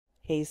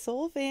Hey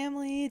Soul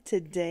Family!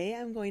 Today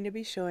I'm going to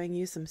be showing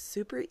you some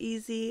super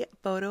easy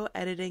photo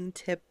editing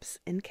tips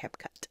in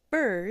CapCut.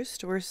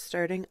 First, we're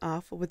starting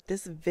off with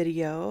this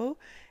video.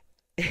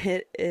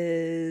 It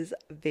is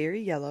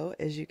very yellow,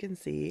 as you can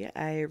see.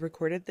 I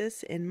recorded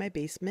this in my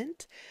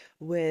basement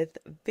with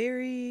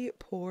very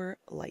poor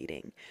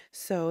lighting.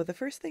 So the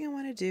first thing I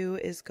want to do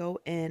is go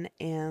in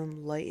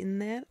and lighten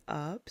that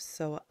up.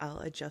 So I'll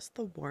adjust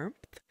the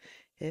warmth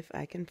if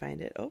I can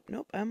find it. Oh,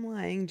 nope, I'm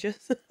lying.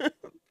 Just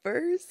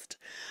first,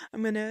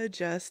 I'm going to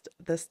adjust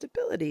the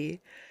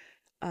stability.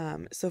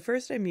 So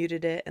first I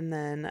muted it and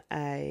then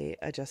I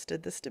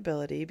adjusted the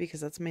stability because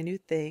that's my new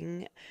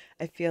thing.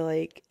 I feel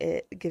like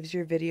it gives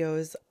your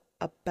videos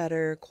a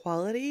better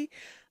quality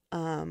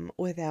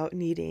without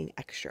needing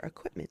extra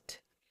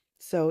equipment.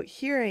 So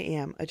here I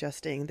am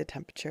adjusting the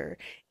temperature,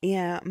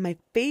 and my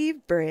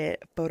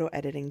favorite photo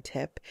editing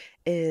tip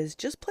is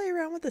just play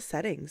around with the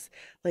settings.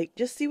 Like,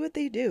 just see what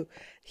they do.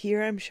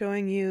 Here I'm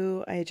showing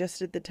you I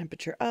adjusted the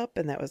temperature up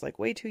and that was like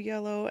way too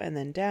yellow, and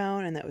then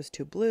down and that was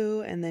too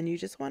blue, and then you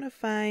just want to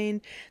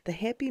find the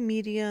happy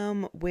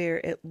medium where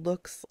it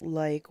looks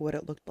like what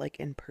it looked like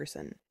in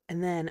person.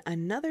 And then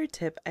another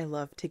tip I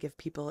love to give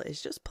people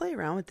is just play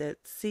around with it.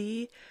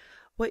 See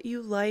what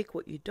you like,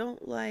 what you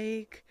don't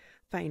like.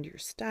 Find your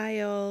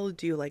style.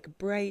 Do you like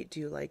bright? Do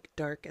you like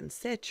dark and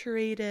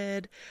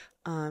saturated?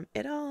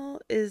 It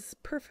all is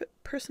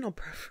perfect personal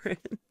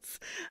preference.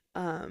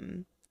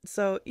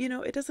 So,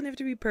 it doesn't have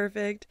to be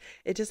perfect.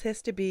 It just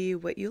has to be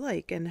what you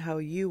like and how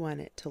you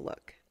want it to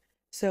look.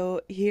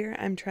 So here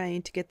I'm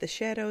trying to get the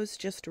shadows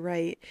just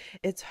right.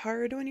 It's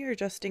hard when you're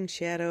adjusting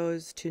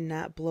shadows to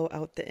not blow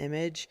out the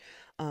image.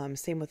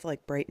 Same with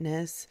like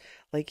brightness.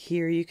 Like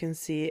here you can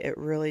see it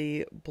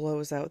really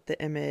blows out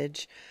the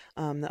image.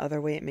 The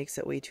other way it makes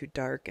it way too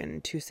dark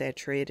and too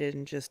saturated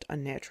and just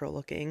unnatural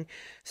looking.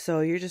 So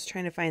you're just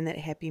trying to find that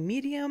happy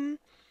medium.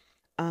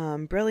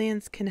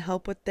 Brilliance can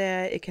help with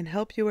that. It can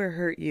help you or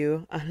hurt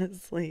you,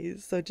 honestly.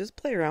 So just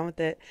play around with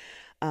it.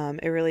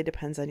 It really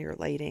depends on your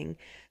lighting.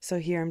 So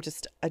here I'm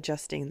just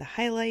adjusting the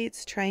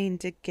highlights, trying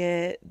to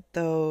get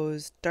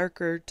those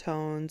darker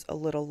tones a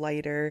little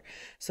lighter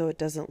so it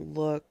doesn't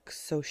look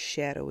so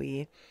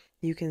shadowy.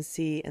 You can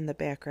see in the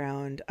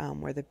background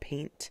where the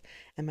paint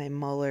and my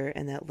Muller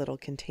and that little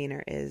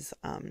container is.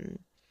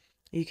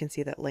 You can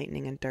see that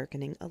lightening and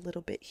darkening a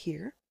little bit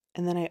here.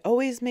 And then I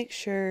always make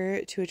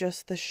sure to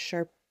adjust the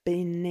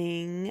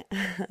sharpening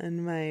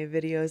on my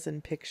videos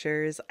and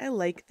pictures. I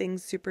like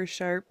things super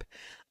sharp.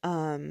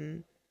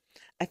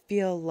 I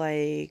feel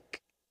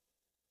like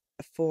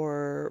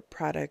for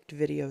product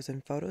videos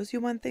and photos, you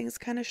want things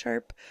kind of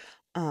sharp.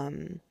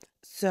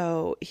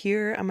 So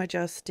here I'm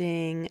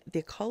adjusting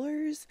the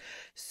colors.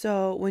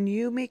 So when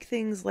you make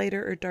things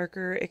lighter or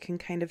darker, it can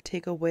kind of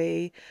take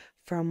away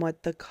from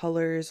what the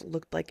colors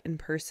looked like in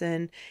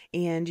person.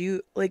 And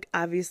you, like,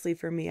 obviously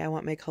for me, I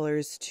want my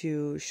colors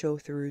to show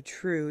through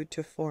true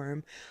to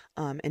form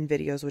in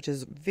videos, which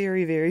is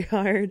very, very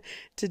hard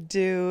to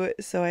do.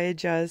 So I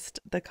adjust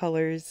the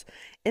colors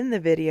in the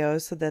video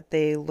so that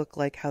they look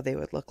like how they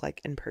would look like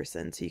in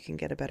person, so you can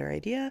get a better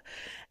idea.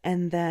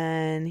 And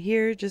then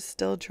here, just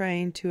still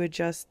trying to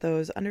adjust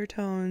those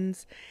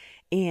undertones.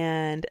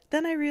 And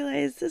then I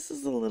realized this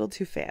is a little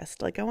too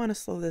fast. Like, I want to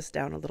slow this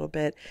down a little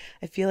bit.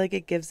 I feel like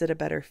it gives it a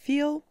better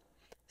feel.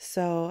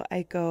 So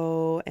I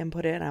go and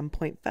put it on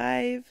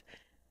 0.5.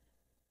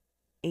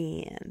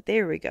 And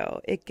there we go.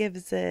 It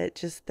gives it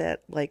just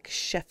that, like,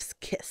 chef's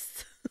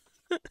kiss.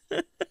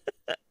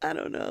 I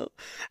don't know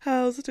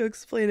how else to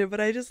explain it,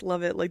 but I just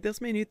love it. Like, that's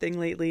my new thing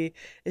lately,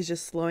 is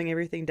just slowing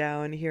everything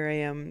down. Here I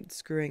am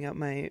screwing up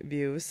my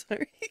view.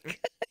 Sorry, guys.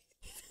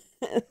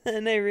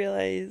 And I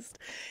realized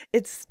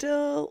it's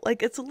still,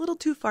 like, it's a little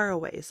too far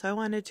away, so I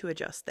wanted to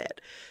adjust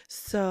that.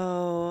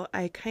 So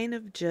I kind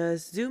of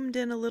just zoomed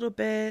in a little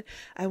bit.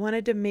 I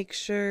wanted to make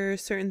sure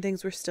certain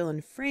things were still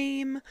in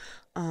frame,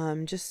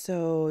 just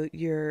so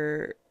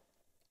your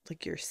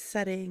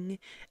setting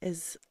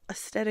is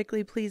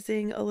aesthetically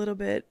pleasing a little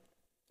bit.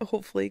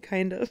 Hopefully,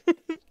 kind of.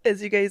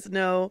 As you guys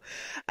know,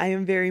 I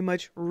am very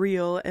much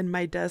real and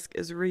my desk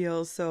is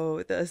real,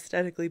 so the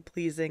aesthetically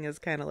pleasing is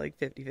kind of like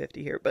 50-50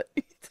 here, but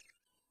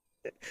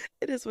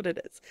it is what it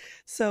is.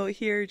 So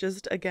here,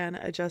 just again,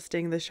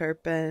 adjusting the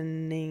sharpness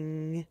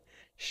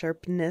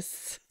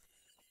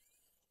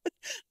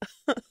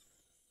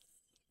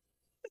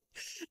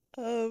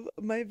of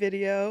my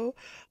video.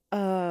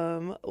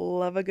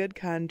 Love a good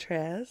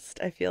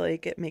contrast. I feel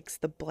like it makes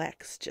the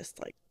blacks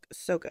just like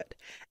so good.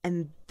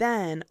 And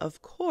then,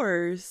 of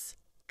course,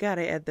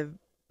 gotta add the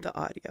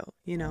audio,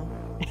 you know.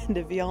 And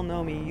if y'all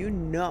know me, you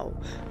know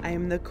I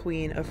am the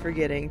queen of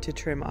forgetting to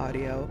trim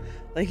audio.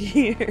 Like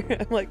here,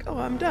 I'm like, oh,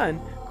 I'm done.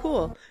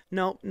 Cool.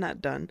 Nope,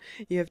 not done.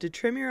 You have to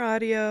trim your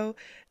audio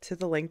to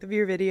the length of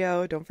your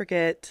video. Don't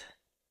forget.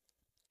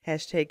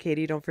 Hashtag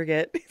Katie, don't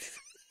forget.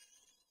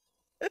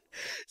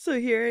 So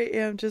here I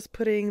am just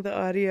putting the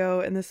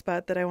audio in the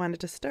spot that I wanted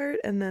to start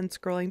and then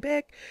scrolling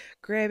back,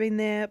 grabbing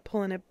that,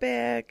 pulling it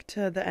back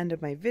to the end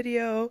of my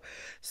video.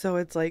 So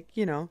it's like,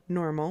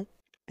 normal.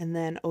 and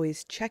then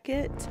always check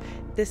it.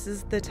 This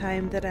is the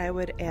time that I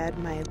would add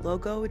my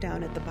logo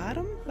down at the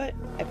bottom, but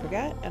I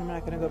forgot. I'm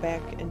not going to go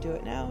back and do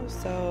it now,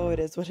 so it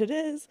is what it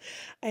is.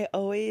 I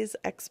always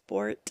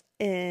export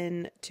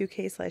in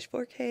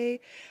 2K/4K,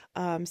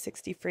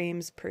 60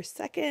 frames per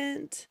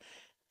second,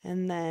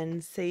 and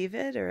then save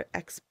it or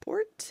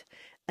export.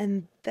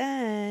 And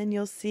then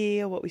you'll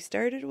see what we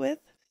started with,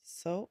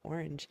 so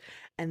orange,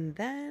 and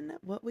then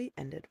what we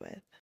ended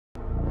with.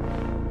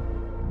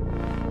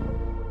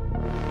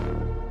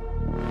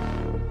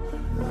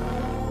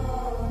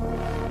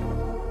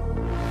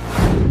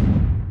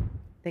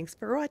 Thanks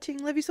for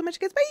watching. Love you so much,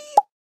 guys. Bye!